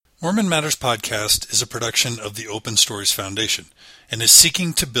Mormon Matters Podcast is a production of the Open Stories Foundation and is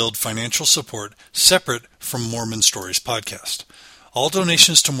seeking to build financial support separate from Mormon Stories Podcast. All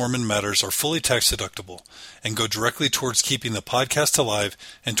donations to Mormon Matters are fully tax deductible and go directly towards keeping the podcast alive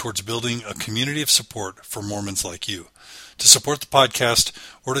and towards building a community of support for Mormons like you. To support the podcast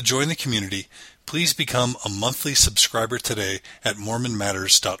or to join the community, please become a monthly subscriber today at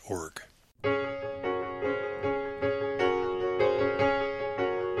mormonmatters.org.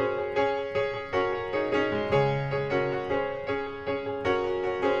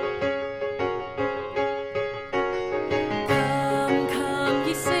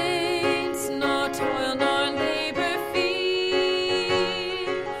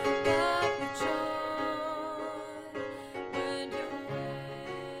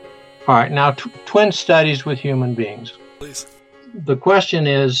 All right, now twin studies with human beings. Please. The question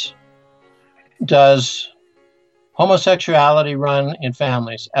is, does homosexuality run in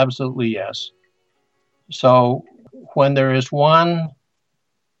families? Absolutely yes. So when there is one,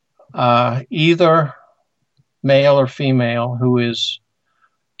 either male or female, who is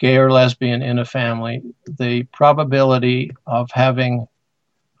gay or lesbian in a family, the probability of having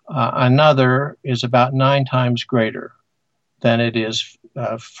another is about 9 times greater than it is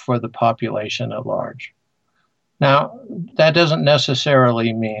for the population at large. Now, that doesn't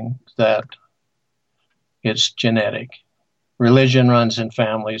necessarily mean that it's genetic. Religion runs in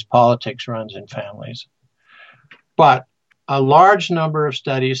families, politics runs in families. But a large number of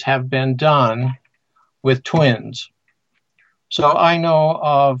studies have been done with twins. So I know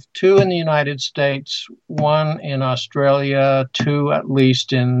of 2 in the United States, 1 in Australia, 2 at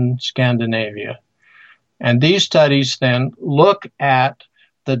least in Scandinavia. And these studies then look at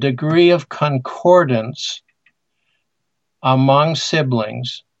the degree of concordance among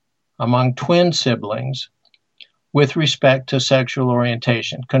siblings, among twin siblings, with respect to sexual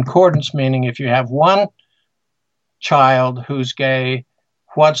orientation. Concordance meaning if you have one child who's gay,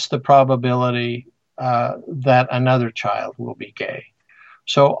 what's the probability that another child will be gay?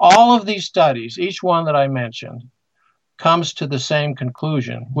 So all of these studies, each one that I mentioned, comes to the same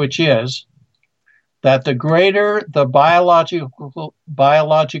conclusion, which is that the greater the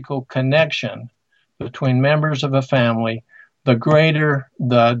biological connection between members of a family, the greater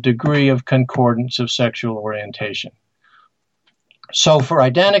the degree of concordance of sexual orientation. So for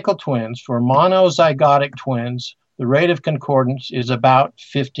identical twins, for monozygotic twins, the rate of concordance is about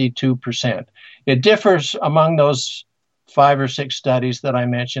 52%. It differs among those 5 or 6 studies that I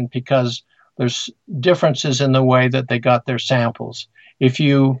mentioned because there's differences in the way that they got their samples. If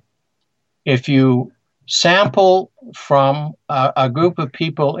you sample from a group of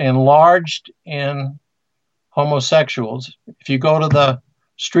people enlarged in homosexuals, if you go to the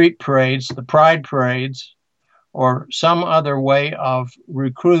street parades, the pride parades, or some other way of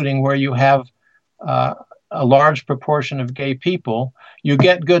recruiting where you have a large proportion of gay people, you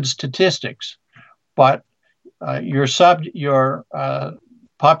get good statistics. But your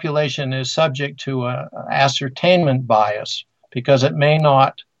population is subject to an ascertainment bias because it may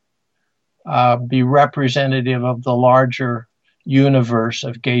not be representative of the larger universe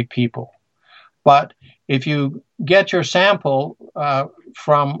of gay people. But if you get your sample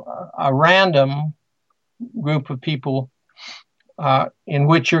from a random group of people in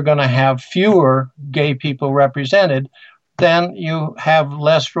which you're going to have fewer gay people represented, then you have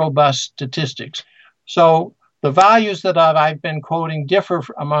less robust statistics. So the values that I've been quoting differ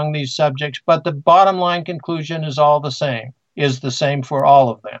among these subjects, but the bottom line conclusion is the same for all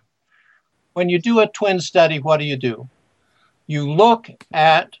of them. When you do a twin study, what do? You look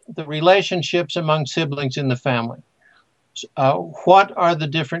at the relationships among siblings in the family. What are the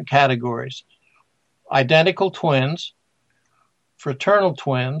different categories? Identical twins, fraternal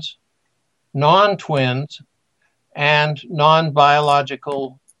twins, non-twins, and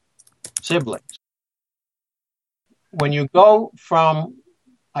non-biological siblings. When you go from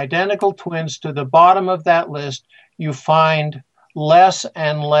identical twins to the bottom of that list, you find less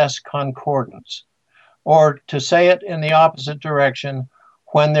and less concordance. Or to say it in the opposite direction,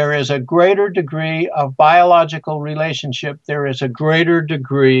 when there is a greater degree of biological relationship, there is a greater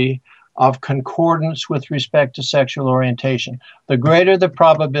degree of concordance with respect to sexual orientation. The greater the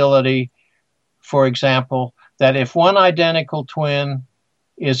probability, for example, that if one identical twin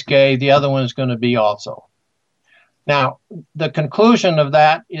is gay, the other one is going to be also. Now, the conclusion of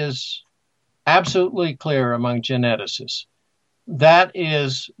that is absolutely clear among geneticists. That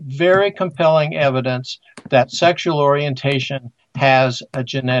is very compelling evidence that sexual orientation has a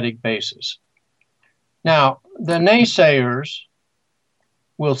genetic basis. Now, the naysayers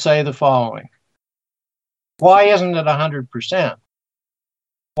will say the following. Why isn't it 100%?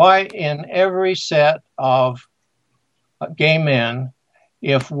 Why in every set of gay men,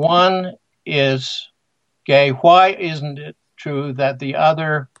 if one is gay, why isn't it true that the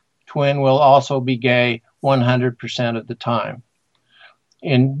other twin will also be gay 100% of the time?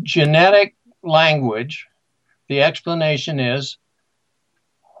 In genetic language, the explanation is,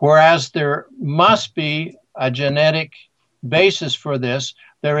 whereas there must be a genetic basis for this,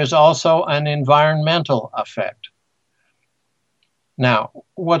 there is also an environmental effect. Now,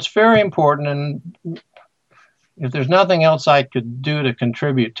 what's very important, and if there's nothing else I could do to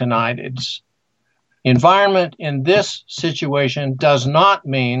contribute tonight, it's environment in this situation does not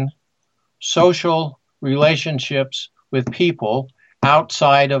mean social relationships with people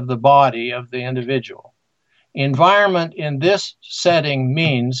outside of the body of the individual. Environment in this setting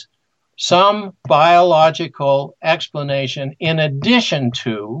means some biological explanation in addition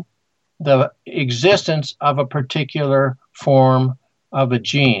to the existence of a particular form of a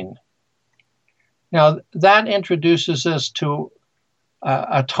gene. Now, that introduces us to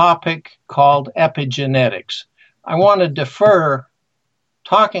a topic called epigenetics. I want to defer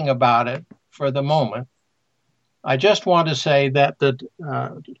talking about it for the moment. I just want to say that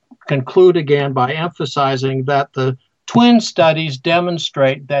conclude again by emphasizing that the twin studies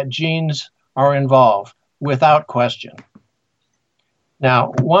demonstrate that genes are involved without question.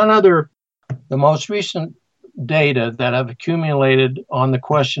 Now, the most recent data that I've accumulated on the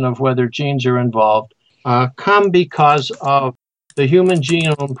question of whether genes are involved come because of the Human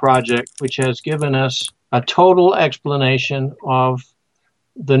Genome Project, which has given us a total explanation of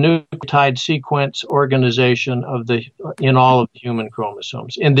the nucleotide sequence organization in all of the human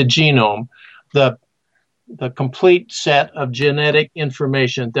chromosomes. In the genome, the complete set of genetic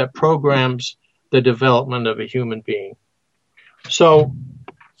information that programs the development of a human being. So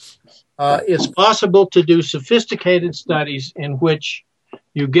it's possible to do sophisticated studies in which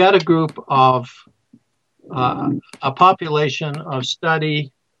you get a group of a population of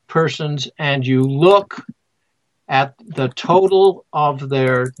study persons and you look at the total of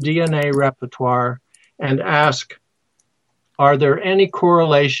their DNA repertoire and ask, are there any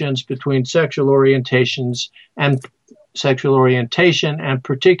correlations between sexual orientation and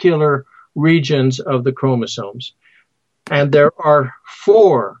particular regions of the chromosomes? And there are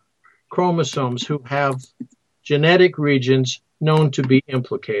 4 chromosomes who have genetic regions known to be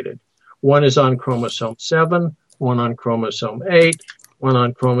implicated. One is on chromosome 7, one on chromosome 8, one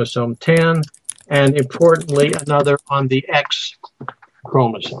on chromosome 10, and importantly, another on the X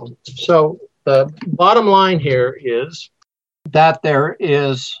chromosome. So the bottom line here is that there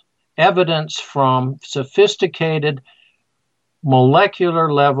is evidence from sophisticated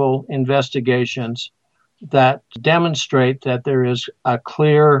molecular level investigations that demonstrate that there is a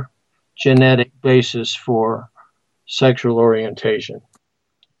clear genetic basis for sexual orientation.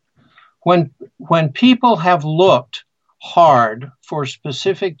 When people have looked hard for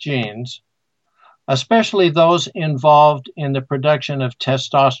specific genes, especially those involved in the production of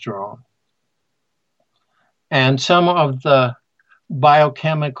testosterone and some of the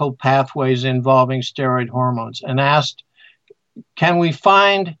biochemical pathways involving steroid hormones, and asked, can we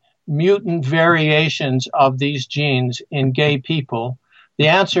find mutant variations of these genes in gay people? The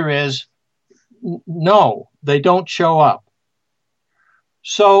answer is no, they don't show up.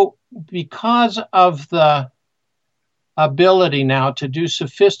 So because of the ability now to do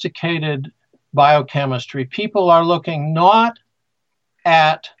sophisticated biochemistry, people are looking not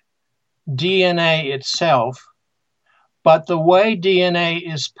at DNA itself, but the way DNA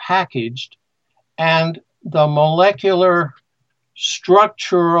is packaged and the molecular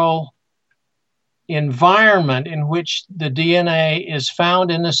structural environment in which the DNA is found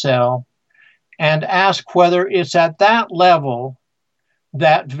in the cell, and ask whether it's at that level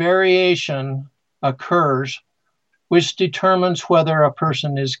that variation occurs, which determines whether a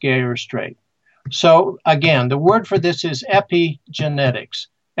person is gay or straight. So again, the word for this is epigenetics.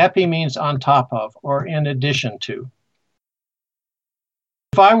 Epi means on top of or in addition to.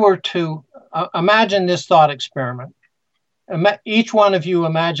 If I were to imagine this thought experiment, each one of you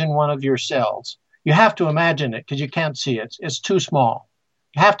imagine one of your cells. You have to imagine it because you can't see it. It's too small.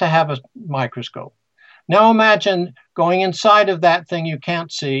 You have to have a microscope. Now imagine going inside of that thing you can't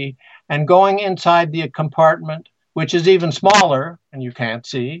see and going inside the compartment, which is even smaller and you can't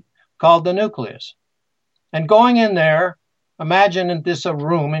see, called the nucleus. And going in there, imagine this a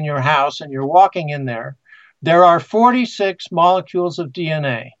room in your house and you're walking in there. There are 46 molecules of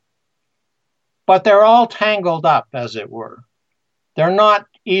DNA, but they're all tangled up, as it were. They're not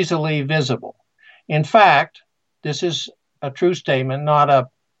easily visible. In fact, this is a true statement, not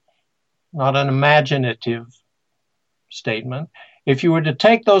an imaginative statement. If you were to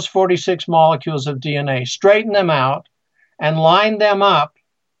take those 46 molecules of DNA, straighten them out, and line them up,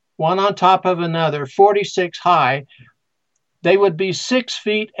 one on top of another, 46 high, they would be 6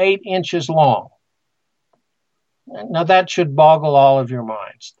 feet 8 inches long. Now that should boggle all of your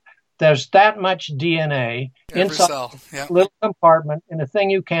minds. There's that much DNA inside a little compartment in a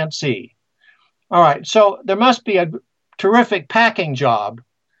thing you can't see. All right, so there must be a terrific packing job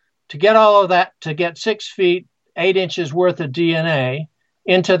to get all of that, to get 6 feet 8 inches worth of DNA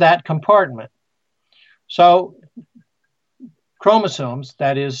into that compartment. So chromosomes,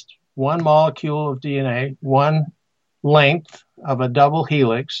 that is one molecule of DNA, one length of a double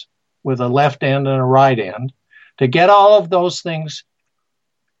helix with a left end and a right end, to get all of those things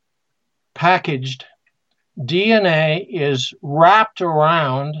packaged, DNA is wrapped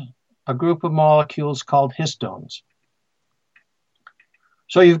around a group of molecules called histones.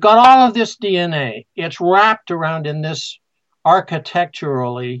 So you've got all of this DNA. It's wrapped around in this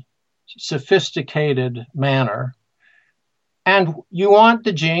architecturally sophisticated manner. And you want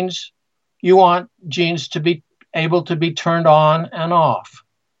genes to be able to be turned on and off.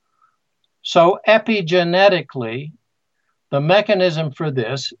 So epigenetically, the mechanism for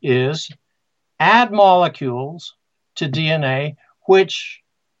this is add molecules to DNA which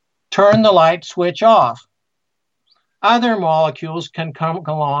turn the light switch off. Other molecules can come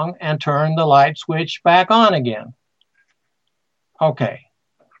along and turn the light switch back on again. Okay.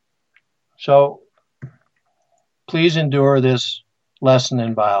 So please endure this lesson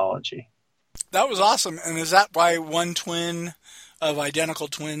in biology. That was awesome. And is that why one twin of identical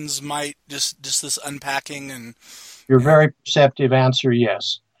twins might just this unpacking and... Your very perceptive answer,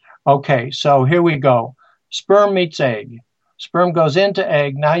 yes. Okay, so here we go. Sperm meets egg. Sperm goes into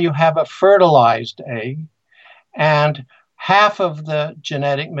egg. Now you have a fertilized egg, and half of the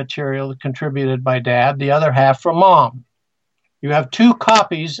genetic material contributed by dad, the other half from mom. You have 2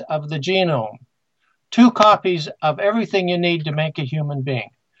 copies of the genome, 2 copies of everything you need to make a human being.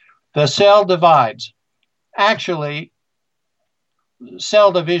 The cell divides. Actually,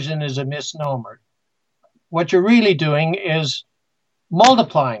 cell division is a misnomer. What you're really doing is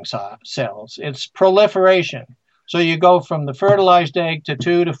multiplying cells. It's proliferation. So you go from the fertilized egg to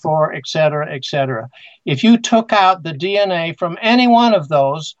 2 to 4, et cetera, et cetera. If you took out the DNA from any one of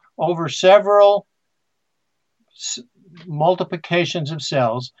those over several multiplications of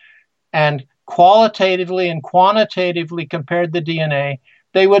cells and qualitatively and quantitatively compared the DNA,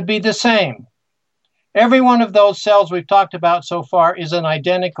 they would be the same. Every one of those cells we've talked about so far is an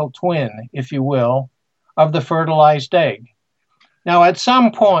identical twin, if you will, of the fertilized egg. Now, at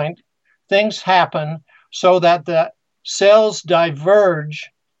some point, things happen so that the cells diverge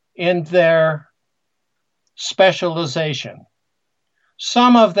in their specialization.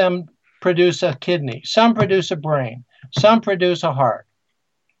 Some of them produce a kidney, some produce a brain, some produce a heart.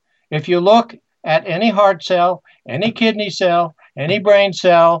 If you look at any heart cell, any kidney cell, any brain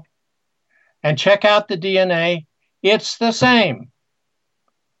cell, and check out the DNA, it's the same.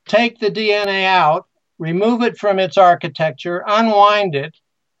 Take the DNA out, remove it from its architecture, unwind it,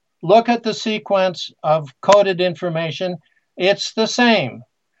 look at the sequence of coded information, it's the same.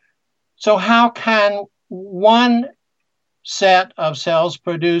 So how can one set of cells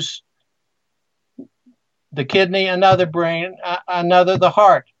produce the kidney, another brain, another the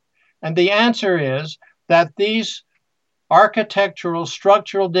heart? And the answer is that these architectural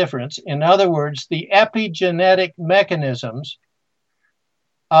structural difference, in other words, the epigenetic mechanisms,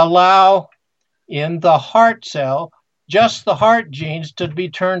 allow in the heart cell just the heart genes to be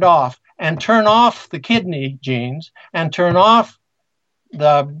turned off, and turn off the kidney genes, and turn off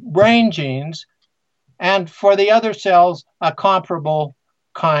the brain genes, and for the other cells, a comparable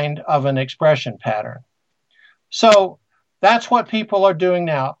kind of an expression pattern. So that's what people are doing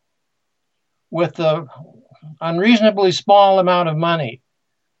now with the unreasonably small amount of money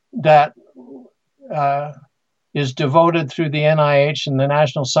that is devoted through the NIH and the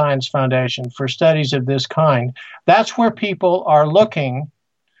National Science Foundation for studies of this kind. That's where people are looking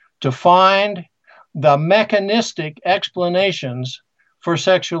to find the mechanistic explanations for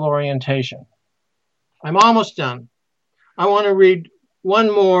sexual orientation. I'm almost done. I want to read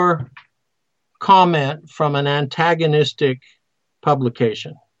one more comment from an antagonistic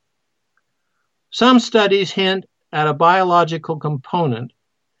publication. Some studies hint at a biological component,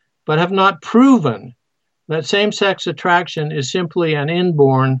 but have not proven that same-sex attraction is simply an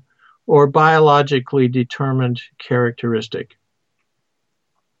inborn or biologically determined characteristic.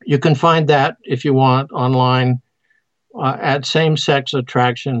 You can find that, if you want, online at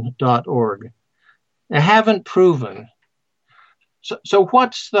samesexattraction.org. They haven't proven. So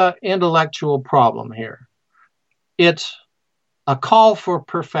what's the intellectual problem here? It's a call for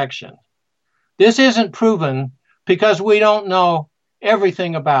perfection. This isn't proven because we don't know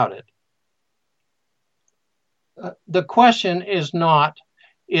everything about it. The question is not,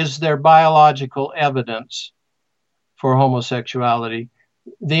 is there biological evidence for homosexuality?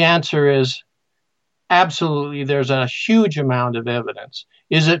 The answer is absolutely. There's a huge amount of evidence.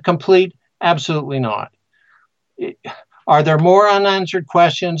 Is it complete? Absolutely not. Are there more unanswered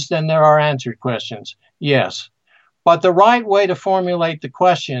questions than there are answered questions? Yes. But the right way to formulate the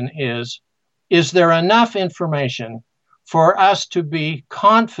question is there enough information for us to be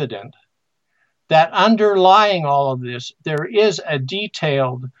confident that underlying all of this, there is a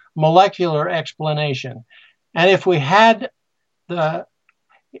detailed molecular explanation? And if we had the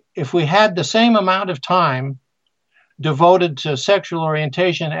same amount of time devoted to sexual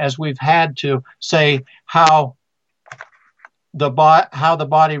orientation as we've had to, say, how the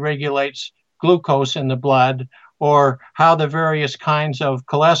body regulates glucose in the blood, or how the various kinds of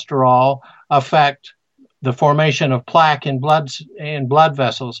cholesterol affect the formation of plaque in blood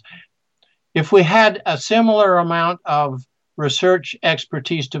vessels. If we had a similar amount of research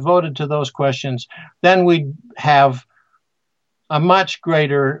expertise devoted to those questions, then we'd have a much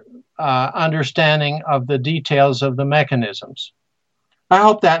greater understanding of the details of the mechanisms. I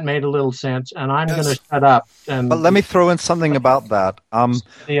hope that made a little sense, and I'm going to shut up. But let me throw in something about that.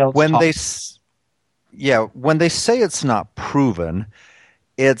 When they say it's not proven,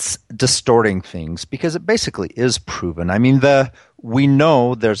 it's distorting things, because it basically is proven. I mean, we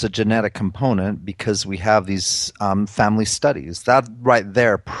know there's a genetic component because we have these family studies. That right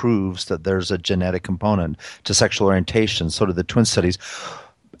there proves that there's a genetic component to sexual orientation. So do the twin studies.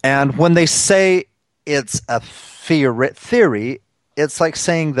 And when they say it's a theory, it's like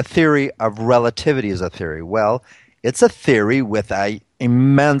saying the theory of relativity is a theory. Well, it's a theory with an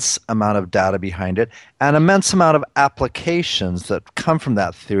immense amount of data behind it, and immense amount of applications that come from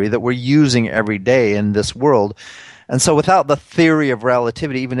that theory that we're using every day in this world. And so without the theory of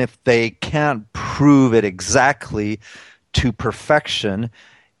relativity, even if they can't prove it exactly to perfection,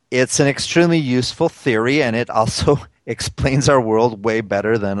 it's an extremely useful theory, and it also explains our world way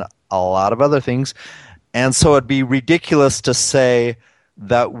better than a lot of other things. And so it'd be ridiculous to say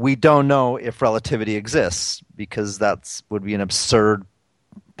that we don't know if relativity exists, because that would be an absurd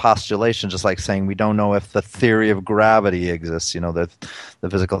postulation, just like saying we don't know if the theory of gravity exists, the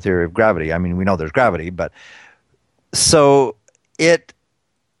physical theory of gravity. I mean, we know there's gravity, but so it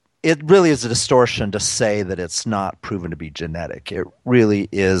really is a distortion to say that it's not proven to be genetic. It really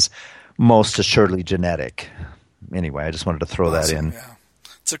is most assuredly genetic. Anyway, I just wanted to throw that in. Yeah.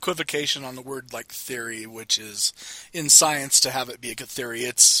 It's equivocation on the word like theory, which is in science to have it be a theory.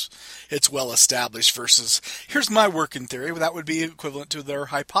 It's well established versus here's my working theory. That would be equivalent to their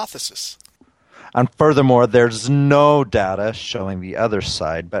hypothesis. And furthermore, there's no data showing the other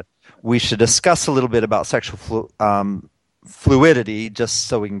side. But we should discuss a little bit about sexual fluidity, just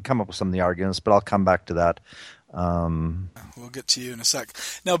so we can come up with some of the arguments. But I'll come back to that. We'll get to you in a sec.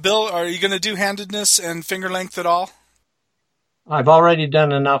 Now, Bill, are you going to do handedness and finger length at all? I've already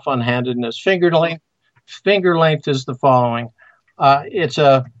done enough on handedness. Finger length is the following.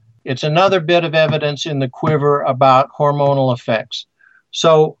 It's another bit of evidence in the quiver about hormonal effects.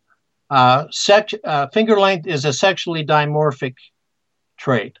 So finger length is a sexually dimorphic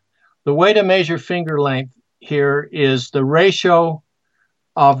trait. The way to measure finger length here is the ratio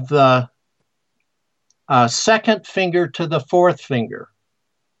of the second finger to the fourth finger,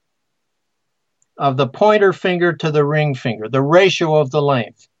 of the pointer finger to the ring finger, the ratio of the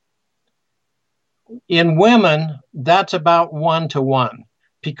length. In women, that's about 1-to-1,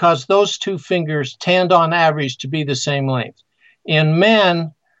 because those two fingers tend on average to be the same length. In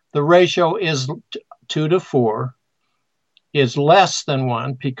men, the ratio is 2-to-4, is less than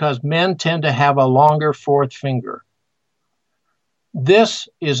 1, because men tend to have a longer fourth finger. This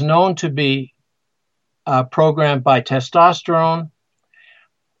is known to be programmed by testosterone.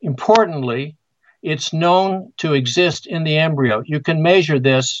 Importantly, it's known to exist in the embryo. You can measure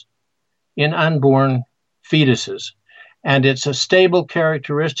this in unborn fetuses, and it's a stable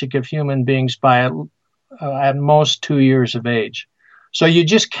characteristic of human beings by at most 2 years of age. So you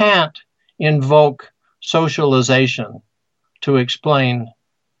just can't invoke socialization to explain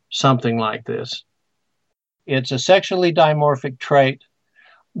something like this. It's a sexually dimorphic trait.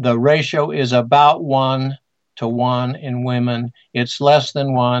 The ratio is about 1-to-1 in women. It's less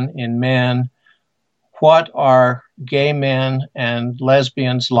than 1 in men. What are gay men and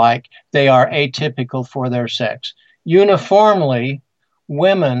lesbians like? They are atypical for their sex. Uniformly,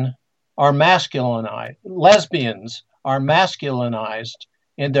 women are masculinized. Lesbians are masculinized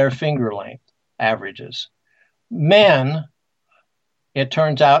in their finger length averages. Men it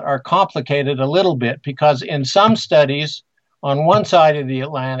turns out, are complicated a little bit, because in some studies on one side of the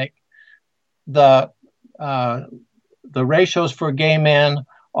Atlantic, the ratios for gay men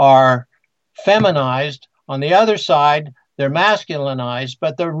are feminized. On the other side, they're masculinized.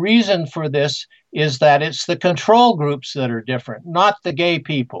 But the reason for this is that it's the control groups that are different, not the gay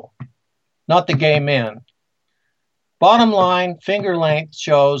people, not the gay men. Bottom line, finger length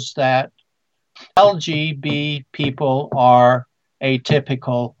shows that LGB people are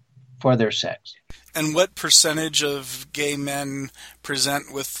atypical for their sex. And what percentage of gay men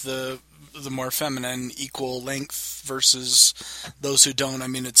present with the more feminine equal length versus those who don't? I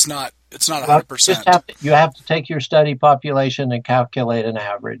mean, it's not 100%. You have to take your study population and calculate an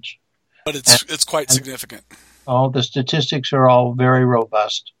average. But it's quite significant. Oh, the statistics are all very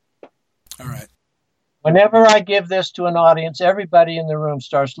robust. All right. Whenever I give this to an audience, everybody in the room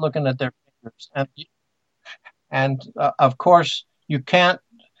starts looking at their fingers. And of course, you can't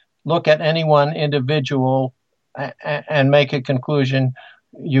look at any one individual and make a conclusion.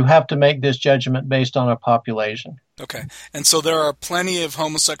 You have to make this judgment based on a population. Okay. And so there are plenty of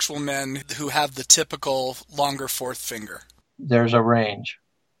homosexual men who have the typical longer fourth finger. There's a range.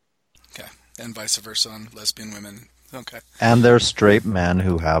 Okay. And vice versa on lesbian women. Okay. And there's straight men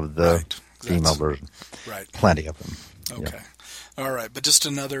who have the Right. female version. Right. Plenty of them. Okay. Yeah. All right. But just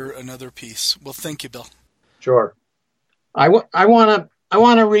another piece. Well, thank you, Bill. Sure. I want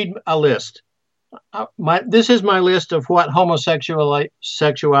to read a list. This is my list of what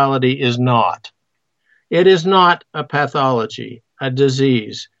homosexuality is not. It is not a pathology, a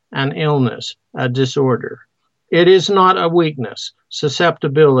disease, an illness, a disorder. It is not a weakness,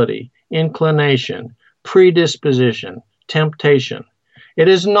 susceptibility, inclination, predisposition, temptation. It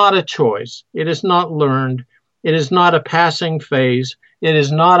is not a choice. It is not learned. It is not a passing phase. It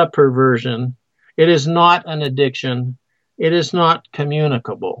is not a perversion. It is not an addiction. It is not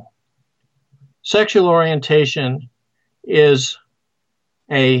communicable. Sexual orientation is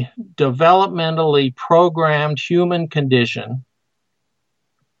a developmentally programmed human condition,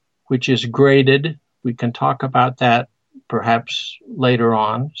 which is graded. We can talk about that perhaps later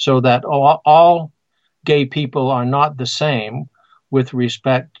on, so that all gay people are not the same with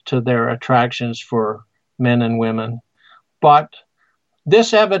respect to their attractions for men and women. But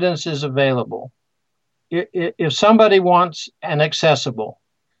this evidence is available. If somebody wants an accessible,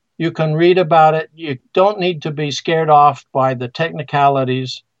 you can read about it. You don't need to be scared off by the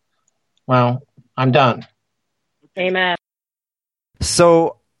technicalities. Well, I'm done. Amen.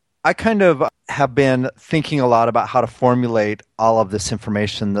 So I kind of have been thinking a lot about how to formulate all of this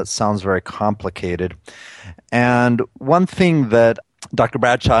information that sounds very complicated. And one thing that Dr.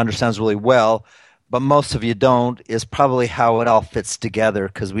 Bradshaw understands really well, but most of you don't, is probably how it all fits together,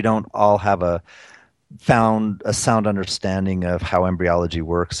 because we don't all have a sound understanding of how embryology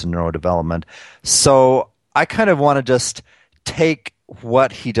works and neurodevelopment. So I kind of want to just take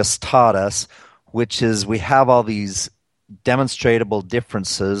what he just taught us, which is we have all these demonstrable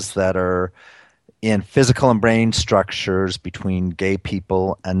differences that are in physical and brain structures between gay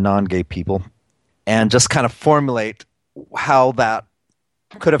people and non-gay people, and just kind of formulate how that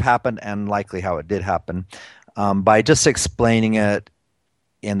could have happened and likely how it did happen by just explaining it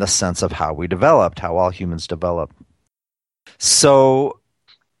in the sense of how we developed, how all humans develop. So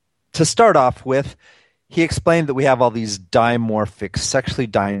to start off with, he explained that we have all these sexually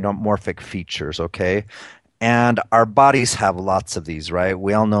dimorphic features, okay? And our bodies have lots of these, right?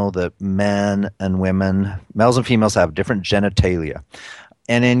 We all know that men and women, males and females, have different genitalia.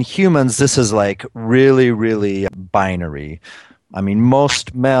 And in humans, this is like really, really binary. I mean,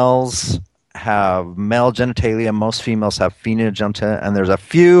 most males have male genitalia, most females have female genitalia, and there's a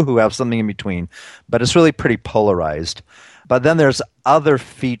few who have something in between. But it's really pretty polarized. But then there's other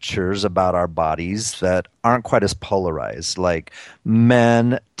features about our bodies that aren't quite as polarized. Like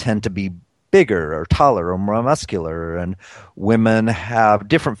men tend to be bigger or taller or more muscular, and women have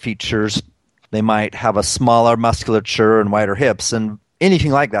different features. They might have a smaller musculature and wider hips and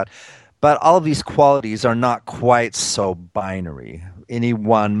anything like that. But all of these qualities are not quite so binary. Any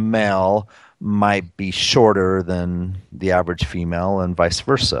one male might be shorter than the average female and vice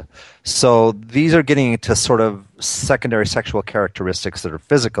versa. So these are getting into sort of secondary sexual characteristics that are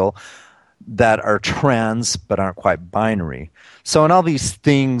physical, that are trans but aren't quite binary. So in all these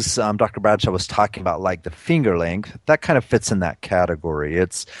things Dr. Bradshaw was talking about, like the finger length, that kind of fits in that category.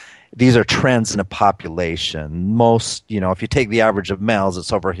 These are trends in a population. Most, if you take the average of males,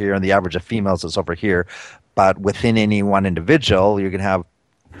 it's over here, and the average of females, it's over here. But within any one individual, you're going to have,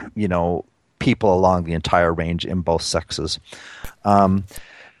 people along the entire range in both sexes.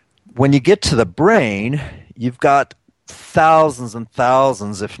 When you get to the brain, you've got thousands and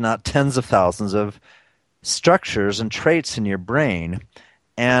thousands, if not tens of thousands, of structures and traits in your brain.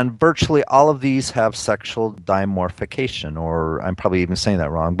 And virtually all of these have sexual dimorphication, or I'm probably even saying that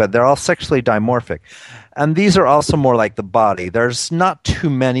wrong, but they're all sexually dimorphic. And these are also more like the body. There's not too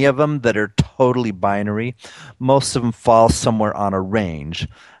many of them that are totally binary. Most of them fall somewhere on a range.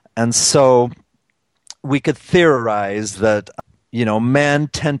 And so we could theorize that, men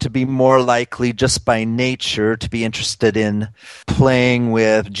tend to be more likely just by nature to be interested in playing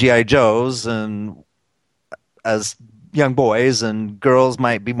with G.I. Joes and as young boys, and girls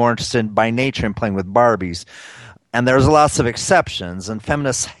might be more interested by nature in playing with Barbies. And there's lots of exceptions, and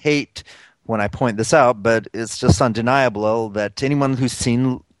feminists hate when I point this out, but it's just undeniable that anyone who's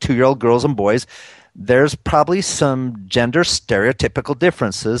seen 2-year-old girls and boys, there's probably some gender stereotypical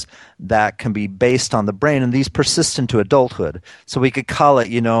differences that can be based on the brain, and these persist into adulthood. So we could call it,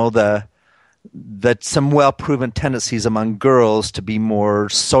 that some well-proven tendencies among girls to be more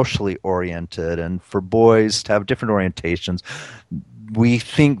socially oriented and for boys to have different orientations. We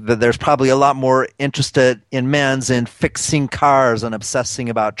think that there's probably a lot more interested in men's in fixing cars and obsessing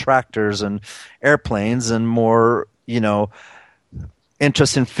about tractors and airplanes, and more,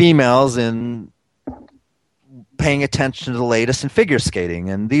 interest in females in paying attention to the latest in figure skating.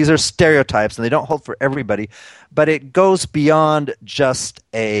 And these are stereotypes, and they don't hold for everybody, but it goes beyond just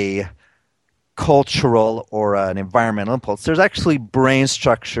a cultural or an environmental impulse. There's actually brain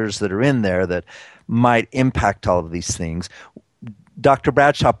structures that are in there that might impact all of these things. Dr.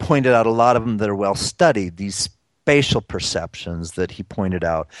 Bradshaw pointed out a lot of them that are well studied, these spatial perceptions that he pointed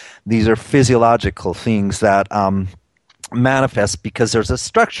out. These are physiological things that manifest because there's a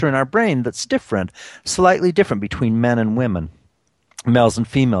structure in our brain that's different, slightly different between men and women. Males and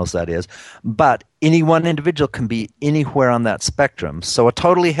females, that is. But any one individual can be anywhere on that spectrum. So a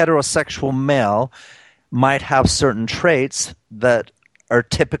totally heterosexual male might have certain traits that are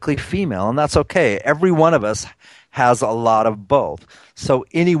typically female, and that's okay. Every one of us has a lot of both. So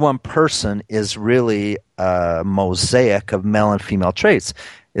any one person is really a mosaic of male and female traits.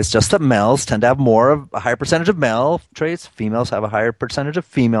 It's just that males tend to have a higher percentage of male traits, females have a higher percentage of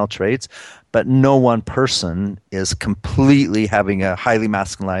female traits, but no one person is completely having a highly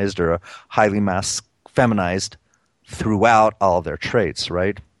masculinized or a highly feminized throughout all of their traits,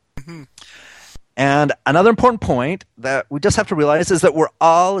 right? Mm-hmm. And another important point that we just have to realize is that we're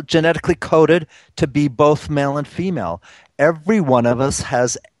all genetically coded to be both male and female. Every one of us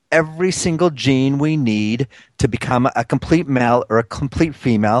has every single gene we need to become a complete male or a complete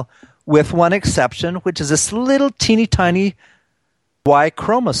female, with one exception, which is this little teeny tiny Y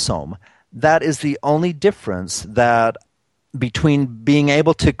chromosome. That is the only difference that between being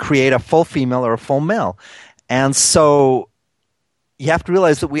able to create a full female or a full male. And so you have to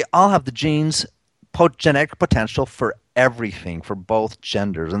realize that we all have the genes, genetic potential for everything, for both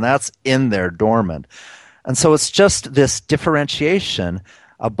genders, and that's in there dormant. And so it's just this differentiation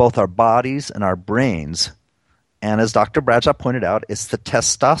of both our bodies and our brains. And as Dr. Bradshaw pointed out, it's the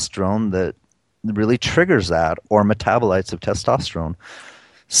testosterone that really triggers that, or metabolites of testosterone.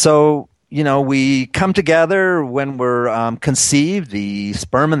 So, we come together when we're conceived. The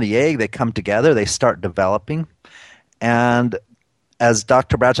sperm and the egg, they come together, they start developing. And as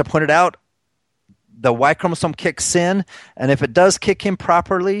Dr. Bradshaw pointed out, the Y chromosome kicks in, and if it does kick in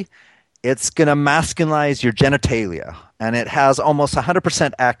properly, it's going to masculinize your genitalia, and it has almost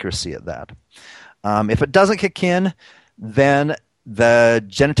 100% accuracy at that. If it doesn't kick in, then the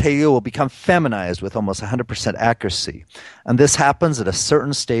genitalia will become feminized with almost 100% accuracy. And this happens at a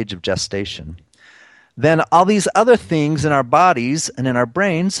certain stage of gestation. Then all these other things in our bodies and in our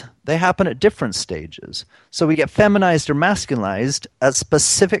brains, they happen at different stages. So we get feminized or masculinized at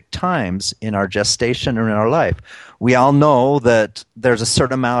specific times in our gestation or in our life. We all know that there's a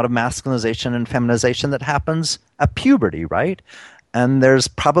certain amount of masculinization and feminization that happens at puberty, right? And there's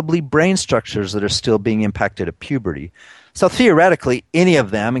probably brain structures that are still being impacted at puberty. So theoretically, any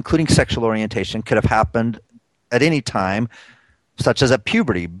of them, including sexual orientation, could have happened at any time, such as at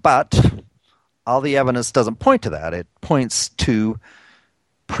puberty. But all the evidence doesn't point to that. It points to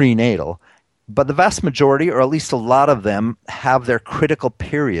prenatal. But the vast majority, or at least a lot of them, have their critical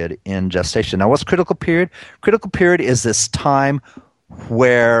period in gestation. Now, what's critical period? Critical period is this time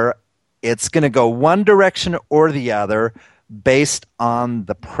where it's going to go one direction or the other based on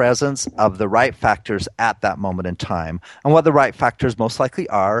the presence of the right factors at that moment in time. And what the right factors most likely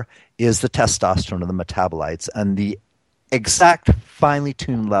are is the testosterone and the metabolites and the exact finely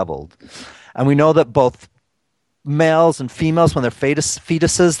tuned level. And we know that both males and females, when they're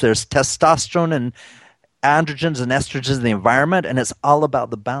fetuses, there's testosterone and androgens and estrogens in the environment, and it's all about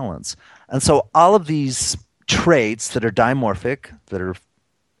the balance. And so all of these traits that are dimorphic, that are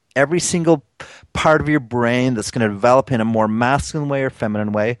every single part of your brain that's going to develop in a more masculine way or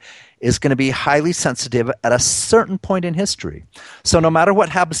feminine way is going to be highly sensitive at a certain point in history. So no matter what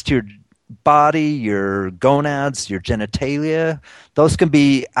happens to your body, your gonads, your genitalia, those can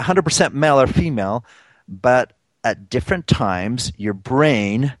be 100% male or female, but at different times, your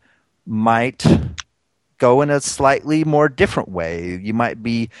brain might go in a slightly more different way. You might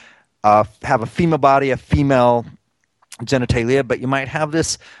be have a female body, a female genitalia, but you might have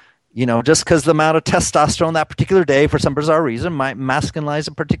this, just because the amount of testosterone that particular day, for some bizarre reason, might masculinize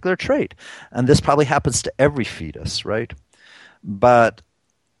a particular trait. And this probably happens to every fetus, right? But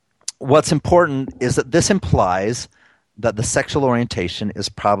what's important is that this implies that the sexual orientation is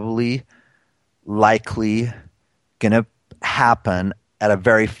probably likely going to happen at a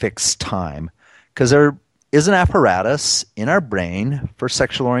very fixed time, because there is an apparatus in our brain for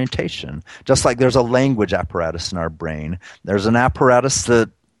sexual orientation. Just like there's a language apparatus in our brain, there's an apparatus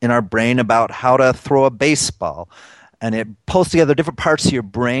in our brain about how to throw a baseball. And it pulls together different parts of your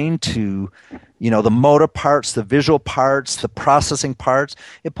brain to, the motor parts, the visual parts, the processing parts.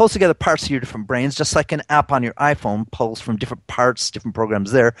 It pulls together parts of your different brains, just like an app on your iPhone pulls from different parts, different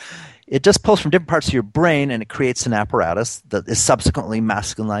programs there. It just pulls from different parts of your brain, and it creates an apparatus that is subsequently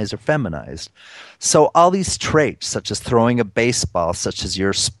masculinized or feminized. So all these traits, such as throwing a baseball, such as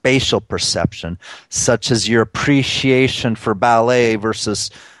your spatial perception, such as your appreciation for ballet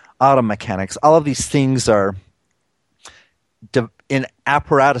versus auto mechanics, all of these things are in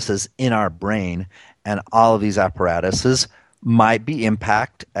apparatuses in our brain, and all of these apparatuses might be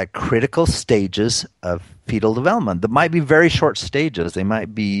impact at critical stages of fetal development. That might be very short stages. They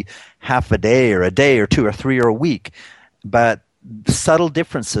might be half a day or 2 or 3 or a week, but subtle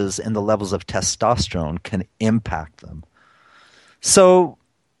differences in the levels of testosterone can impact them. So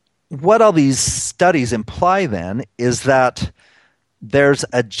what all these studies imply then is that there's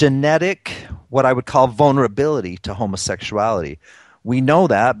a genetic, what I would call vulnerability to homosexuality. We know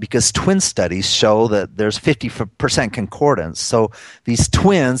that because twin studies show that there's 50% concordance. So these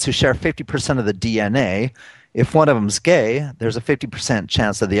twins who share 50% of the DNA, if one of them's gay, there's a 50%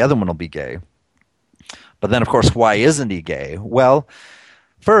 chance that the other one will be gay. But then, of course, why isn't he gay? Well,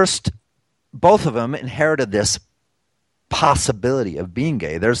 first, both of them inherited this possibility of being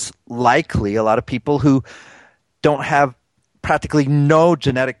gay. There's likely a lot of people who don't have practically no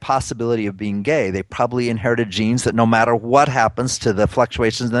genetic possibility of being gay. They probably inherited genes that no matter what happens to the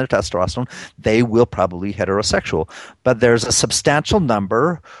fluctuations in their testosterone, they will probably be heterosexual. But there's a substantial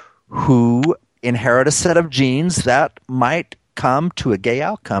number who inherit a set of genes that might come to a gay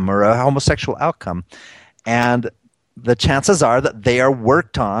outcome or a homosexual outcome. And the chances are that they are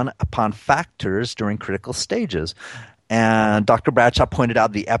worked on upon factors during critical stages. And Dr. Bradshaw pointed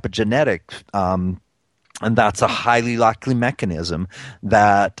out the epigenetic and that's a highly likely mechanism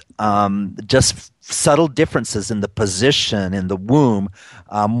that just subtle differences in the position in the womb.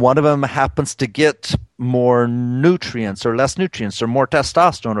 One of them happens to get more nutrients or less nutrients, or more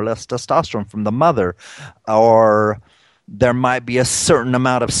testosterone or less testosterone from the mother, or there might be a certain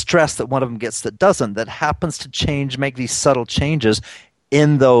amount of stress that one of them gets that doesn't, that happens to make these subtle changes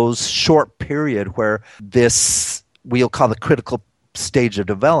in those short period where this, we'll call the critical stage of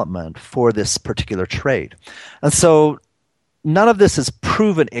development for this particular trait. And so none of this is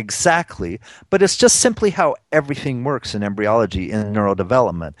proven exactly, but it's just simply how everything works in embryology and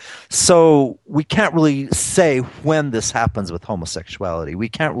neurodevelopment. So we can't really say when this happens with homosexuality. We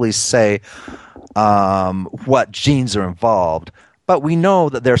can't really say what genes are involved, but we know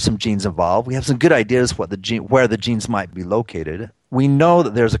that there are some genes involved. We have some good ideas where the genes might be located. We know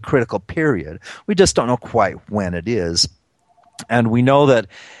that there's a critical period. We just don't know quite when it is. And we know that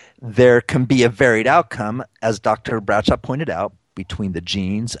there can be a varied outcome, as Dr. Bradshaw pointed out, between the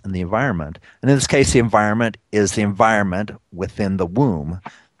genes and the environment. And in this case, the environment is the environment within the womb,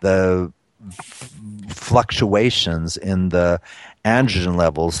 the fluctuations in the androgen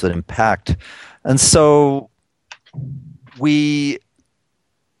levels that impact. And so this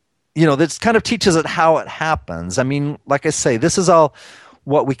kind of teaches it how it happens. I mean, like I say, this is all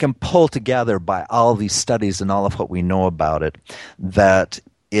what we can pull together by all these studies and all of what we know about it, that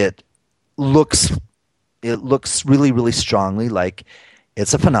it looks really, really strongly like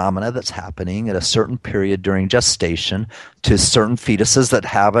it's a phenomena that's happening at a certain period during gestation to certain fetuses that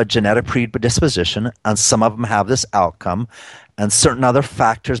have a genetic predisposition, and some of them have this outcome, and certain other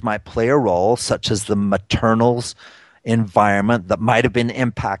factors might play a role, such as the maternal's environment that might have been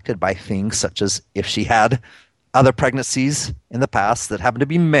impacted by things such as if she had other pregnancies in the past that happened to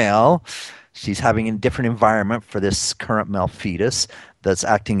be male, She's having a different environment for this current male fetus that's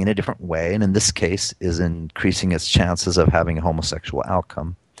acting in a different way, and in this case is increasing its chances of having a homosexual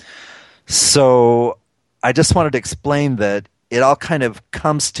outcome. So I just wanted to explain that it all kind of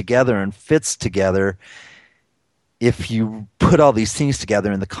comes together and fits together if you put all these things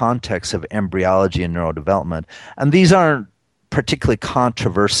together in the context of embryology and neurodevelopment. And these aren't particularly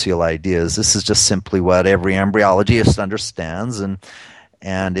controversial ideas. This is just simply what every embryologist understands, and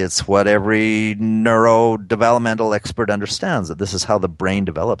it's what every neurodevelopmental expert understands, that this is how the brain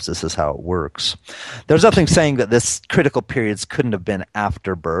develops, this is how it works. There's nothing saying that this critical periods couldn't have been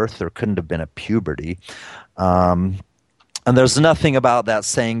after birth or couldn't have been at puberty. And there's nothing about that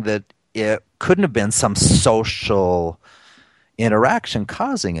saying that it couldn't have been some social interaction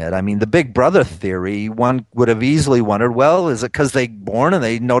causing it. I mean, the big brother theory, one would have easily wondered, well, is it because they're born and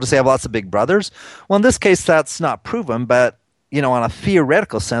they notice they have lots of big brothers? Well, in this case, that's not proven, but, on a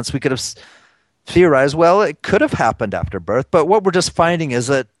theoretical sense, we could have theorized, well, it could have happened after birth, but what we're just finding is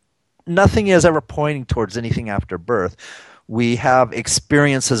that nothing is ever pointing towards anything after birth. We have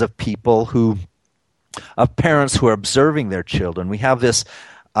experiences of parents who are observing their children. We have this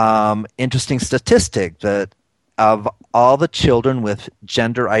interesting statistic that of all the children with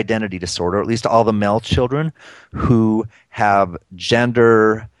gender identity disorder, at least all the male children who have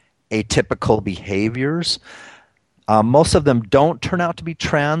gender atypical behaviors, most of them don't turn out to be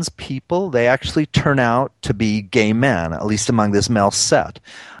trans people. They actually turn out to be gay men, at least among this male set.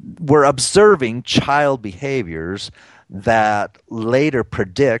 We're observing child behaviors that later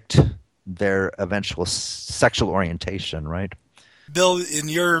predict their eventual sexual orientation, right? Bill, in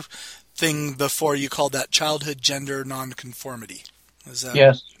your thing before, you called that childhood gender nonconformity.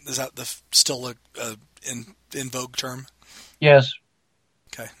 Yes. Is that still a in vogue term? Yes.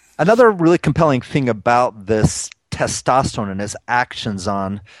 Okay. Another really compelling thing about this testosterone and its actions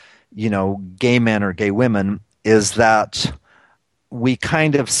on, gay men or gay women is that we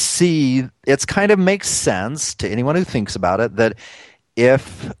kind of see, it kind of makes sense to anyone who thinks about it, that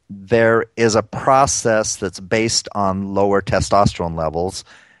if there is a process that's based on lower testosterone levels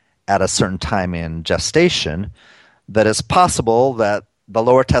at a certain time in gestation, that it's possible that the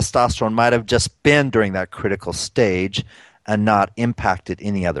lower testosterone might have just been during that critical stage and not impacted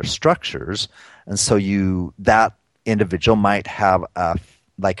any other structures. And so that individual might have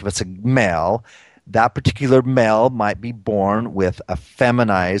like if it's a male, that particular male might be born with a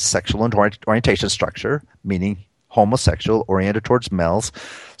feminized sexual orientation structure, meaning homosexual, oriented towards males.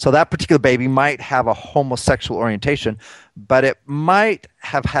 So that particular baby might have a homosexual orientation, but it might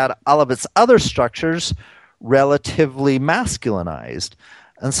have had all of its other structures relatively masculinized.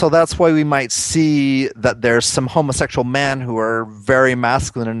 And so that's why we might see that there's some homosexual men who are very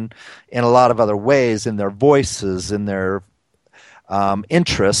masculine in a lot of other ways, in their voices, in their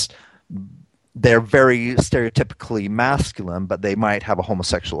interests. They're very stereotypically masculine, but they might have a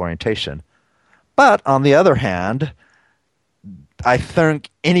homosexual orientation. But on the other hand, I think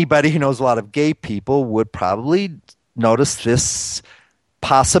anybody who knows a lot of gay people would probably notice this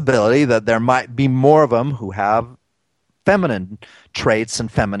possibility that there might be more of them who have feminine traits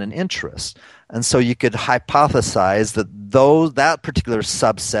and feminine interests. And so you could hypothesize that that particular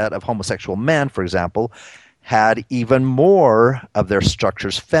subset of homosexual men, for example, had even more of their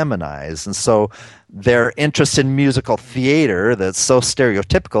structures feminized. And so their interest in musical theater that's so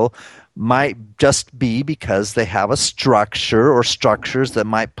stereotypical might just be because they have a structure or structures that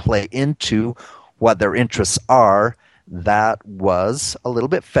might play into what their interests are that was a little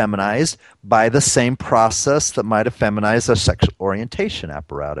bit feminized by the same process that might have feminized their sexual orientation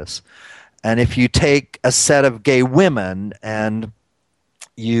apparatus. And if you take a set of gay women and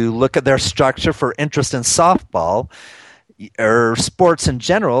you look at their structure for interest in softball or sports in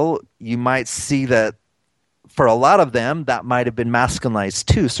general, you might see that for a lot of them, that might have been masculinized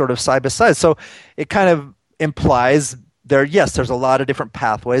too, sort of side by side. So it kind of implies there's a lot of different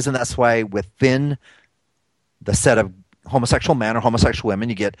pathways, and that's why within the set of homosexual men or homosexual women,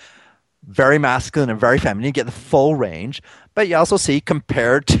 you get very masculine and very feminine. You get the full range. But you also see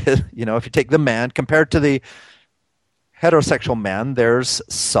compared to, if you take the man, compared to the heterosexual men, there's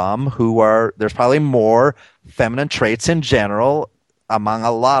there's probably more feminine traits in general among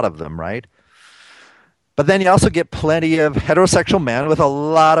a lot of them, right? But then you also get plenty of heterosexual men with a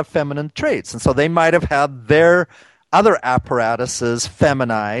lot of feminine traits. And so they might have had their other apparatuses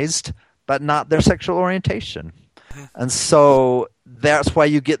feminized, but not their sexual orientation. And so that's why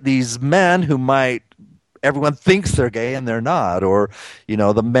you get these men who everyone thinks they're gay and they're not, or,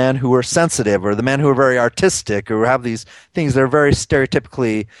 the men who are sensitive, or the men who are very artistic, or have these things that are very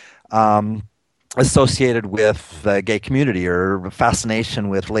stereotypically associated with the gay community or fascination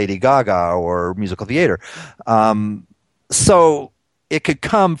with Lady Gaga or musical theater. So it could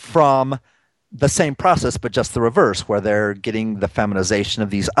come from the same process, but just the reverse, where they're getting the feminization of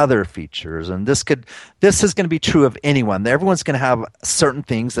these other features. And this is going to be true of anyone. Everyone's going to have certain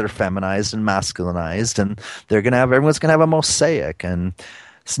things that are feminized and masculinized, and everyone's going to have a mosaic, and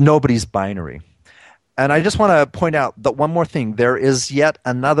it's nobody's binary. And I just want to point out that one more thing. There is yet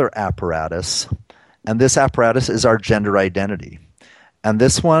another apparatus, and this apparatus is our gender identity. And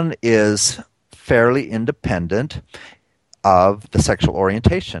this one is fairly independent of the sexual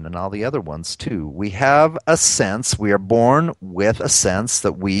orientation and all the other ones too. We have a sense, we are born with a sense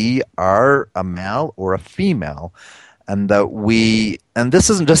that we are a male or a female, and this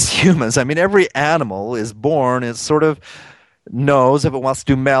isn't just humans. I mean, every animal is born, it sort of knows if it wants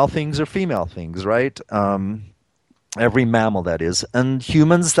to do male things or female things, right? Every mammal, that is. And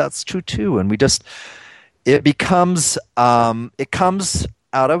humans, that's true too. And it comes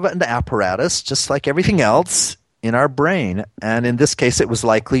out of an apparatus, just like everything else in our brain. And in this case, it was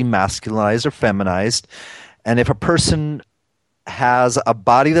likely masculinized or feminized. And if a person has a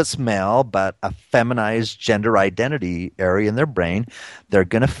body that's male but a feminized gender identity area in their brain, they're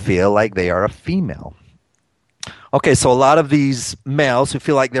going to feel like they are a female. Okay, so a lot of these males who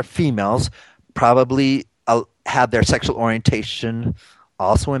feel like they're females probably had their sexual orientation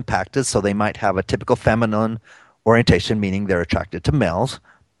also impacted, so they might have a typical feminine orientation, meaning they're attracted to males,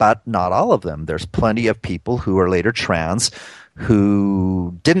 but not all of them. There's plenty of people who are later trans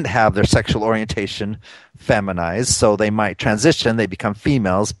who didn't have their sexual orientation feminized, so they might transition, they become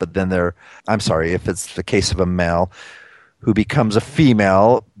females, but then if it's the case of a male who becomes a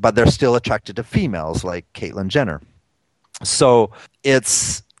female, but they're still attracted to females, like Caitlyn Jenner. So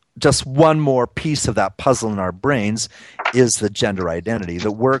it's just one more piece of that puzzle in our brains is the gender identity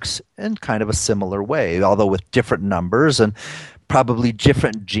that works in kind of a similar way, although with different numbers and probably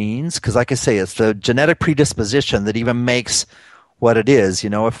different genes, because like I say, it's the genetic predisposition that even makes what it is.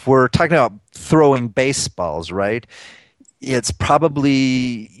 If we're talking about throwing baseballs, right, it's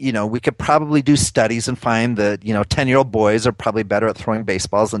probably, we could probably do studies and find that, 10-year-old boys are probably better at throwing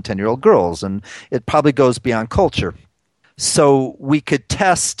baseballs than 10-year-old girls, and it probably goes beyond culture. So we could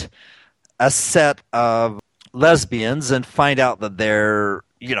test a set of lesbians and find out that they're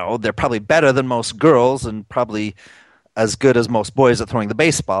probably better than most girls and probably as good as most boys at throwing the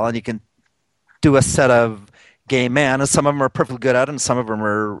baseball. And you can do a set of gay men, and some of them are perfectly good at it, and some of them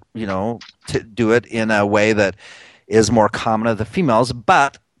are, do it in a way that is more common of the females.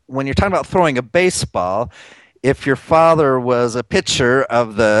 But when you're talking about throwing a baseball, if your father was a pitcher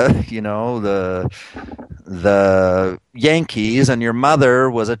of the Yankees and your mother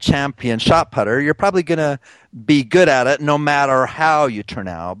was a champion shot putter, you're probably going to be good at it no matter how you turn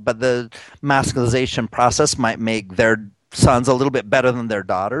out. But the masculinization process might make their sons a little bit better than their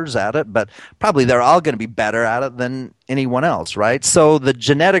daughters at it, but probably they're all going to be better at it than anyone else, right? So the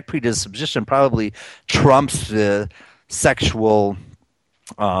genetic predisposition probably trumps the sexual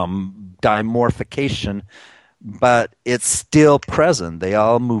dimorphication, but it's still present. They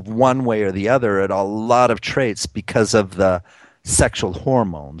all move one way or the other at a lot of traits because of the sexual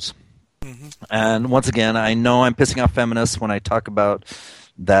hormones. Mm-hmm. And once again, I know I'm pissing off feminists when I talk about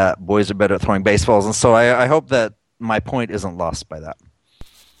that boys are better at throwing baseballs, and so I hope that my point isn't lost by that.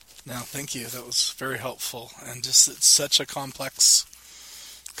 No, thank you. That was very helpful, and just it's such a complex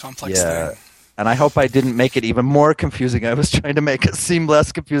thing. And I hope I didn't make it even more confusing. I was trying to make it seem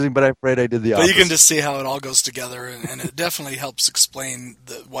less confusing, but I'm afraid I did the opposite. But you can just see how it all goes together, and it definitely helps explain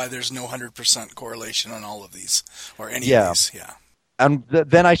why there's no 100% correlation on all of these, or any of these. Yeah. And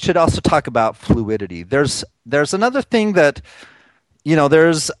then I should also talk about fluidity. There's another thing that,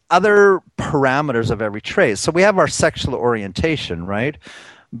 there's other parameters of every trait. So we have our sexual orientation, right?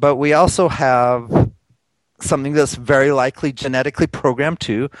 But we also have something that's very likely genetically programmed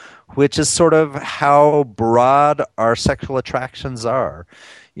too, which is sort of how broad our sexual attractions are.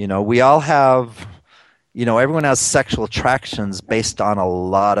 We all have, everyone has sexual attractions based on a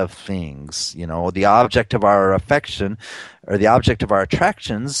lot of things. The object of our affection or the object of our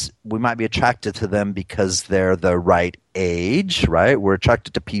attractions, we might be attracted to them because they're the right age, right? We're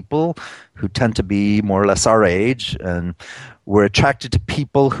attracted to people who tend to be more or less our age, and we're attracted to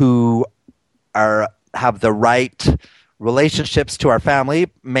people who have the right relationships to our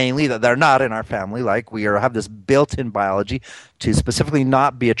family, mainly that they're not in our family. Like we have this built-in biology to specifically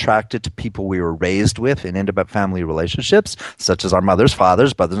not be attracted to people we were raised with in intimate family relationships, such as our mothers,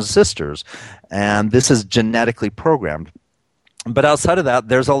 fathers, brothers, and sisters. And this is genetically programmed. But outside of that,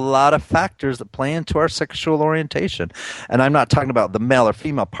 there's a lot of factors that play into our sexual orientation. And I'm not talking about the male or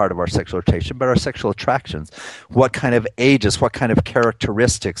female part of our sexual orientation, but our sexual attractions. What kind of ages, what kind of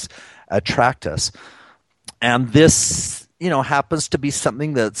characteristics attract us? And this, happens to be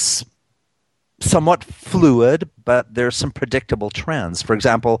something that's somewhat fluid, but there's some predictable trends. For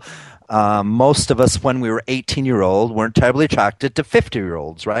example, most of us, when we were 18-year-old, weren't terribly attracted to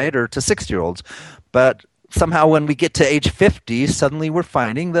 50-year-olds, right? Or to 60-year-olds. But somehow when we get to age 50, suddenly we're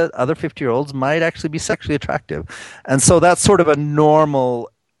finding that other 50-year-olds might actually be sexually attractive. And so that's sort of a normal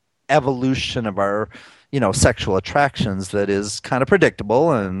evolution of our, sexual attractions that is kind of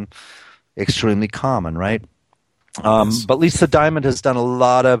predictable and extremely common, right? But Lisa Diamond has done a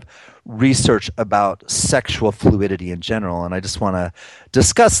lot of research about sexual fluidity in general, and I just want to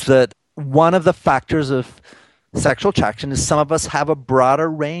discuss that one of the factors of sexual attraction is some of us have a broader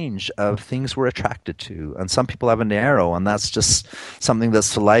range of things we're attracted to, and some people have a narrow, and that's just something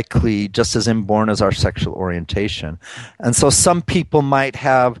that's likely just as inborn as our sexual orientation. And so some people might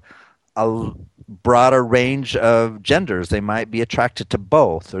have a broader range of genders. They might be attracted to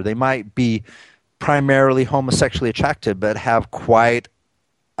both, or they might be primarily homosexually attracted but have quite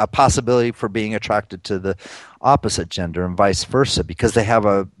a possibility for being attracted to the opposite gender and vice versa, because they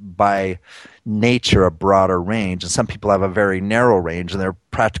have by nature a broader range. And some people have a very narrow range and they're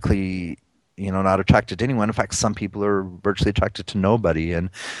practically not attracted to anyone. In fact, some people are virtually attracted to nobody, and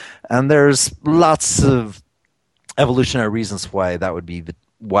there's lots of evolutionary reasons why that would be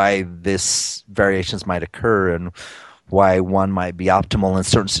why this variations might occur and why one might be optimal in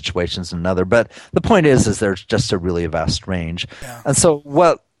certain situations and another. But the point is there's just a really vast range. Yeah. And so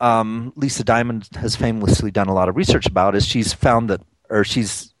what Lisa Diamond has famously done a lot of research about is she's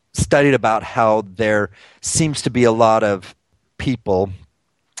studied about how there seems to be a lot of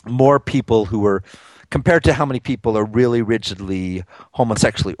more people who are, compared to how many people are really rigidly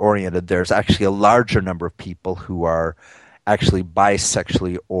homosexually oriented, there's actually a larger number of people who are actually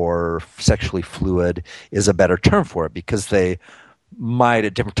bisexually or sexually fluid is a better term for it, because they might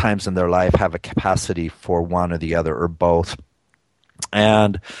at different times in their life have a capacity for one or the other or both.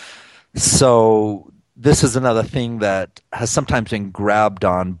 And so this is another thing that has sometimes been grabbed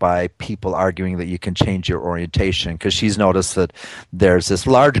on by people arguing that you can change your orientation, because she's noticed that there's this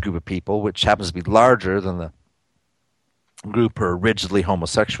large group of people, which happens to be larger than the group who are rigidly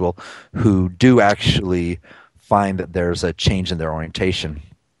homosexual, who do actually find that there's a change in their orientation.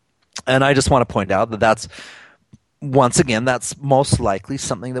 And I just want to point out that that's most likely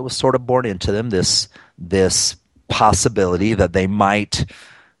something that was sort of born into them, this possibility that they might,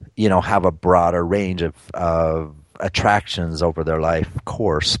 have a broader range of attractions over their life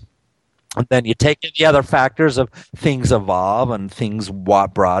course. And then you take in the other factors of things evolve and things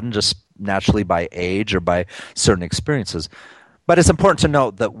broaden just naturally by age or by certain experiences. But it's important to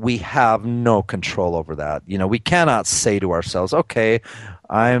note that we have no control over that. We cannot say to ourselves, okay,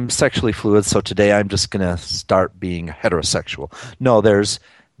 I'm sexually fluid, so today I'm just going to start being heterosexual. No, there's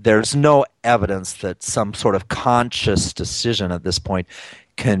no evidence that some sort of conscious decision at this point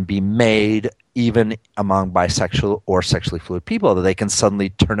can be made even among bisexual or sexually fluid people, that they can suddenly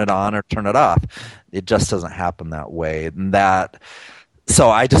turn it on or turn it off. It just doesn't happen that way. So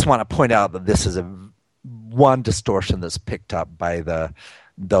I just want to point out that this is one distortion that's picked up by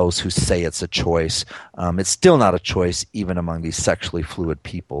those who say it's a choice. It's still not a choice even among these sexually fluid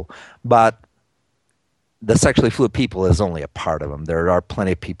people. But the sexually fluid people is only a part of them. There are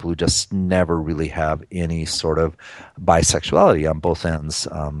plenty of people who just never really have any sort of bisexuality on both ends,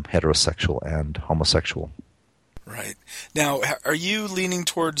 heterosexual and homosexual. Right. Now, are you leaning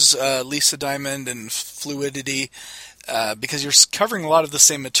towards Lisa Diamond and fluidity? Because you're covering a lot of the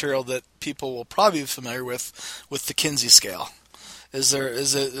same material that people will probably be familiar with the Kinsey scale. Is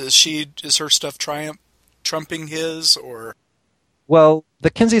her stuff trumping his, or? Well, the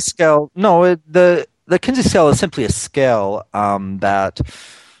Kinsey scale, no, the Kinsey scale is simply a scale that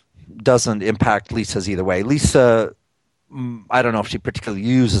doesn't impact Lisa's either way. Lisa, I don't know if she particularly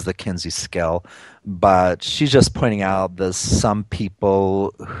uses the Kinsey scale, but she's just pointing out that some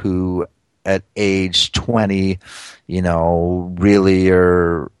people who at age 20, really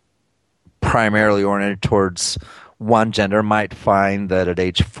are primarily oriented towards one gender might find that at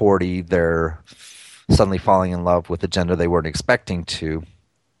age 40 they're suddenly falling in love with a gender they weren't expecting to.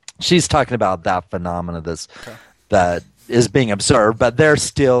 She's talking about that phenomena that is being observed, but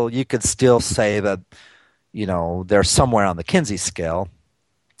you could still say that, they're somewhere on the Kinsey scale.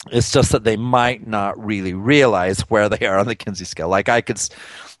 It's just that they might not really realize where they are on the Kinsey scale.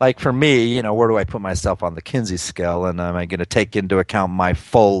 Like for me, where do I put myself on the Kinsey scale? And am I going to take into account my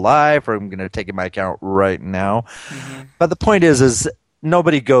full life, or am I going to take into account right now? Mm-hmm. But the point is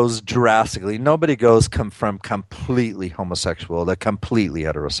nobody goes drastically. Nobody goes from completely homosexual to completely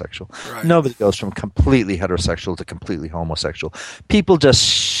heterosexual. Right. Nobody goes from completely heterosexual to completely homosexual. People just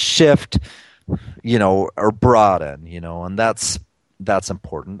shift, or broaden, and that's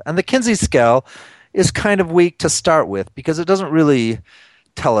important. And the Kinsey scale is kind of weak to start with because it doesn't really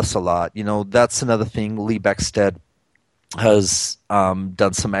tell us a lot. That's another thing. Lee Beckstead has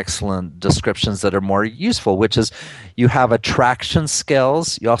done some excellent descriptions that are more useful, which is you have attraction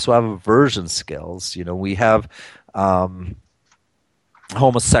scales. You also have aversion scales. We have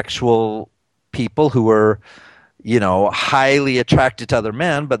homosexual people who are, highly attracted to other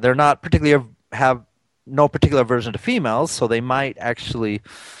men, but they're not particularly have no particular aversion to females, so they might actually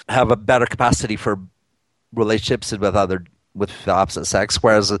have a better capacity for relationships with the opposite sex,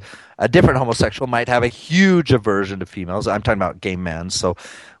 whereas a different homosexual might have a huge aversion to females. I'm talking about gay men, so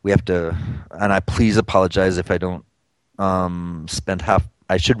we have to, and I please apologize if I don't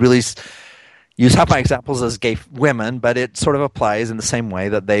I should really use half my examples as gay women, but it sort of applies in the same way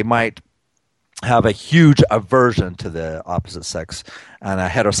that they might have a huge aversion to the opposite sex, and a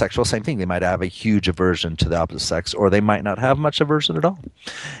heterosexual, same thing. They might have a huge aversion to the opposite sex, or they might not have much aversion at all.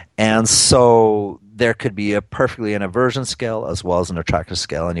 And so there could be an aversion scale as well as an attraction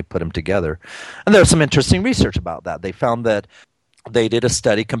scale, and you put them together. And there's some interesting research about that. They found that they did a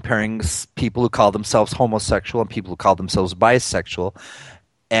study comparing people who call themselves homosexual and people who call themselves bisexual,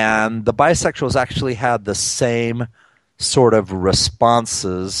 and the bisexuals actually had the same sort of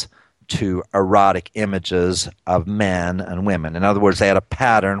responses to erotic images of men and women. In other words, they had a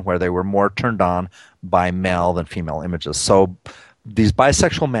pattern where they were more turned on by male than female images. So these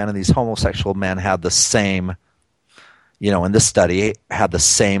bisexual men and these homosexual men had the same, in this study, had the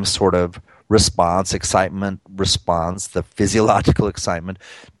same sort of excitement response, the physiological excitement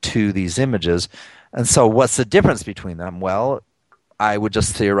to these images. And so what's the difference between them? Well, I would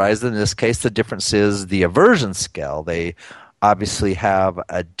just theorize that in this case, the difference is the aversion scale. They obviously have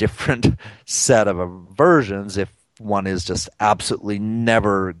a different set of aversions if one is just absolutely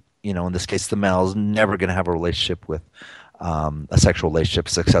never, in this case, the male is never going to have a relationship with a sexual relationship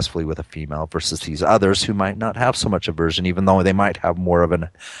successfully with a female versus these others who might not have so much aversion, even though they might have more of an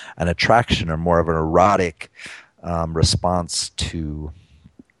attraction or more of an erotic response to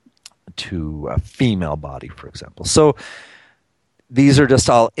a female body, for example. So these are just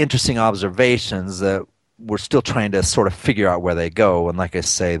all interesting observations that we're still trying to sort of figure out where they go. And like I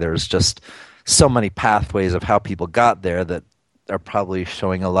say, there's just so many pathways of how people got there that are probably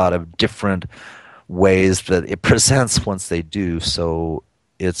showing a lot of different ways that it presents once they do. So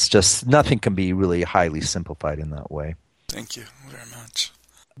it's just nothing can be really highly simplified in that way. Thank you very much.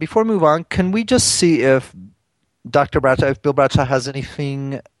 Before we move on, can we just see if Bill Bradshaw has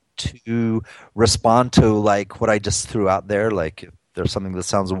anything to respond to, like what I just threw out there, like if there's something that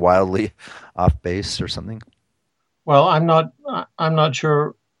sounds wildly off base or something? Well, I'm not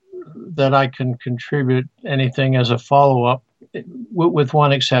sure that I can contribute anything as a follow-up, with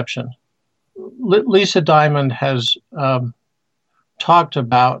one exception. Lisa Diamond has talked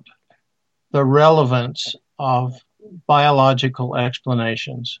about the relevance of biological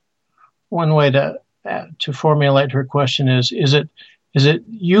explanations. One way to formulate her question is it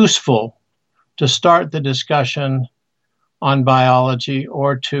useful to start the discussion on biology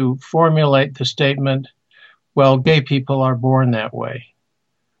or to formulate the statement, well, gay people are born that way?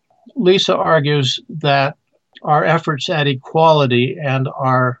 Lisa argues that our efforts at equality and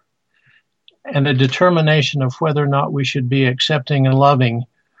a determination of whether or not we should be accepting and loving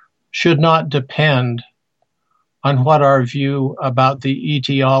should not depend on what our view about the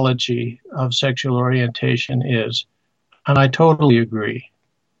etiology of sexual orientation is. And I totally agree.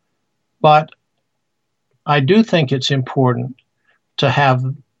 But I do think it's important to have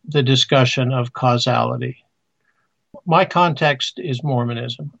the discussion of causality. My context is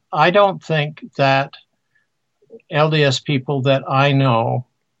Mormonism. I don't think that LDS people that I know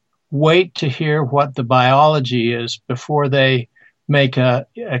wait to hear what the biology is before they make a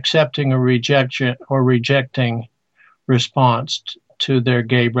accepting or rejecting response to their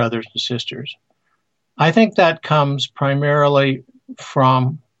gay brothers and sisters. I think that comes primarily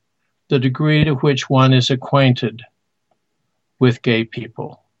from the degree to which one is acquainted with gay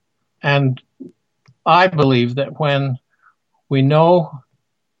people. And I believe that when we know,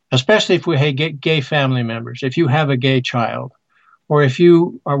 especially if we have gay family members, if you have a gay child, or if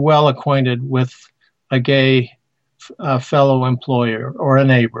you are well acquainted with a gay fellow employer or a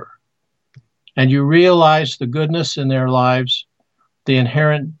neighbor, and you realize the goodness in their lives, the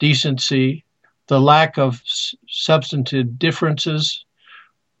inherent decency, the lack of substantive differences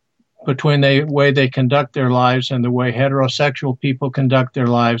between the way they conduct their lives and the way heterosexual people conduct their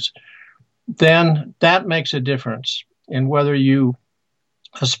lives, then that makes a difference in whether you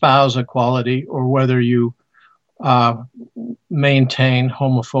espouse equality or whether you maintain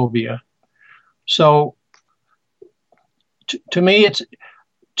homophobia. So, to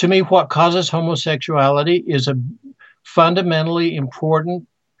me, what causes homosexuality is a fundamentally important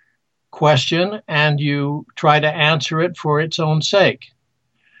question, and you try to answer it for its own sake.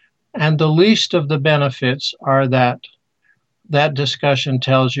 And the least of the benefits are that discussion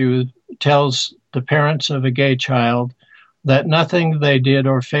tells the parents of a gay child that nothing they did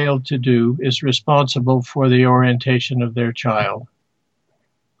or failed to do is responsible for the orientation of their child.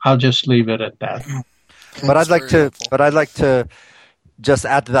 I'll just leave it at that. But I'd like to just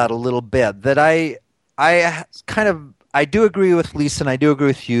add to that a little bit, that I do agree with Lisa, and I do agree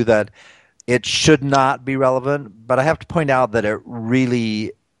with you that it should not be relevant, but I have to point out that it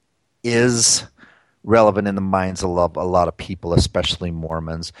really is relevant in the minds of a lot of people, especially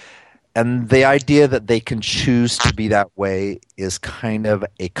Mormons. And the idea that they can choose to be that way is kind of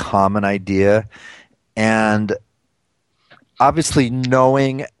a common idea. And obviously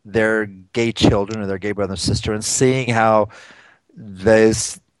knowing their gay children or their gay brother and sister and seeing how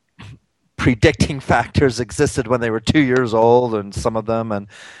those predicting factors existed when they were 2 years old, and some of them,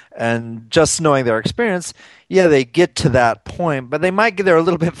 and just knowing their experience, yeah, they get to that point, but they might get there a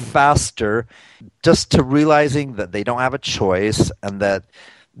little bit faster, just to realizing that they don't have a choice, and that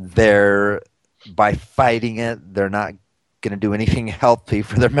by fighting it, they're not going to do anything healthy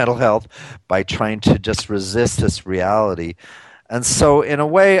for their mental health by trying to just resist this reality. And so in a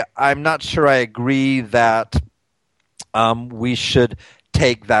way, I'm not sure I agree that we should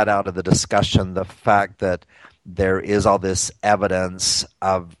take that out of the discussion, the fact that there is all this evidence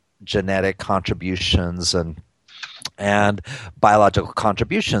of genetic contributions and biological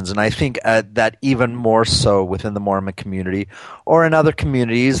contributions. And I think that even more so within the Mormon community or in other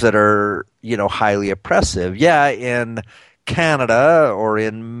communities that are, highly oppressive. Yeah, in Canada or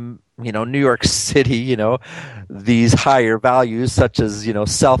in, New York City, these higher values such as,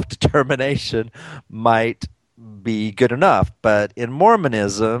 self-determination might be good enough. But in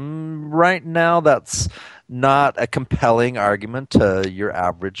Mormonism, right now, that's not a compelling argument to your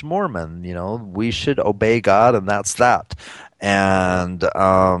average Mormon. We should obey God, and that's that. And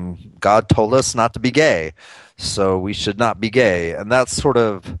God told us not to be gay, so we should not be gay. And that's sort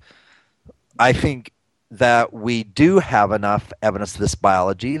of, I think that we do have enough evidence of this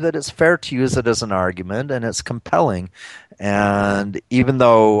biology that it's fair to use it as an argument, and it's compelling. And even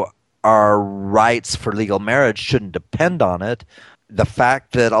though our rights for legal marriage shouldn't depend on it, the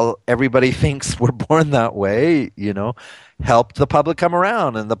fact that everybody thinks we're born that way, helped the public come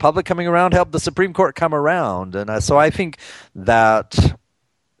around, and the public coming around helped the Supreme Court come around. And so I think that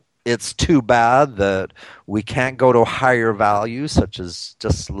it's too bad that we can't go to higher values, such as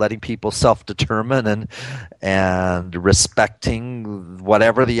just letting people self-determine and respecting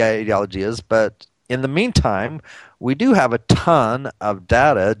whatever the ideology is. But in the meantime, we do have a ton of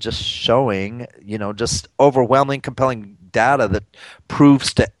data just showing, just overwhelming, compelling data that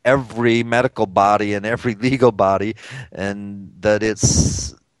proves to every medical body and every legal body, and that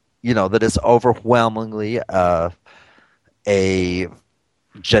it's, that it's overwhelmingly a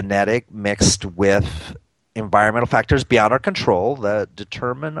genetic mixed with environmental factors beyond our control that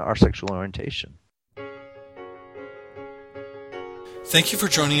determine our sexual orientation. Thank you for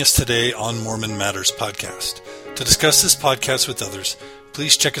joining us today on Mormon Matters Podcast. To discuss this podcast with others,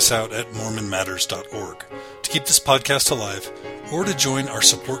 please check us out at mormonmatters.org. To keep this podcast alive, or to join our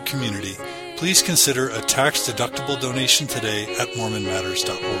support community, please consider a tax-deductible donation today at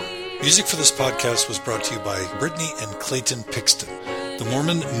mormonmatters.org. Music for this podcast was brought to you by Brittany and Clayton Pixton. The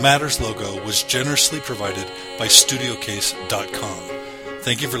Mormon Matters logo was generously provided by StudioCase.com.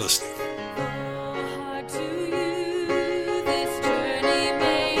 Thank you for listening.